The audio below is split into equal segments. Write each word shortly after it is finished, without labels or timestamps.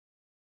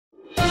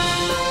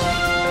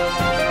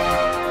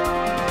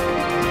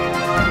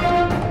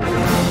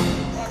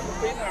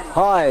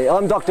Hi,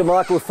 I'm Dr.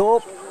 Michael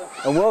Thorpe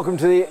and welcome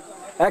to the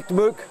ACT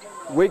MOOC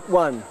Week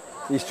 1,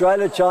 the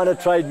Australia-China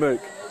Trade MOOC.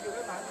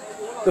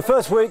 The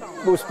first week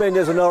we'll spend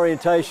as an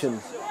orientation.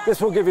 This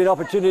will give you an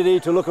opportunity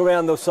to look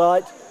around the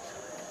site,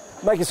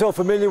 make yourself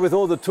familiar with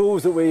all the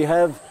tools that we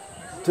have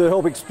to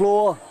help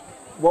explore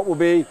what will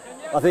be,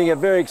 I think, a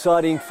very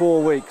exciting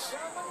 4 weeks.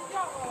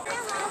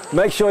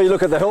 Make sure you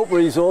look at the help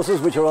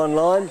resources which are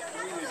online,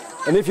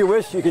 and if you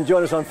wish you can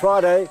join us on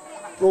Friday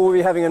where we'll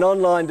be having an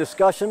online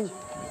discussion.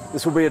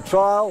 This will be a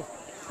trial,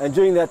 and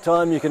during that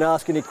time you can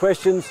ask any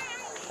questions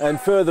and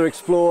further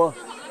explore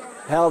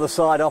how the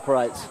site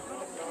operates.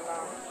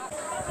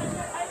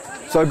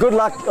 So good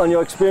luck on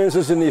your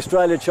experiences in the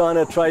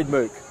Australia-China Trade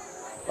MOOC.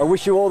 I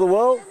wish you all the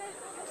well,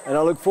 and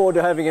I look forward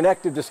to having an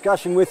active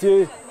discussion with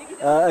you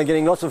and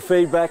getting lots of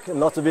feedback and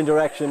lots of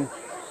interaction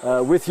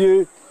with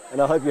you,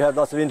 and I hope you have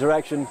lots of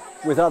interaction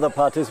with other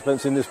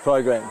participants in this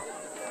program.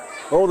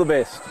 All the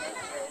best.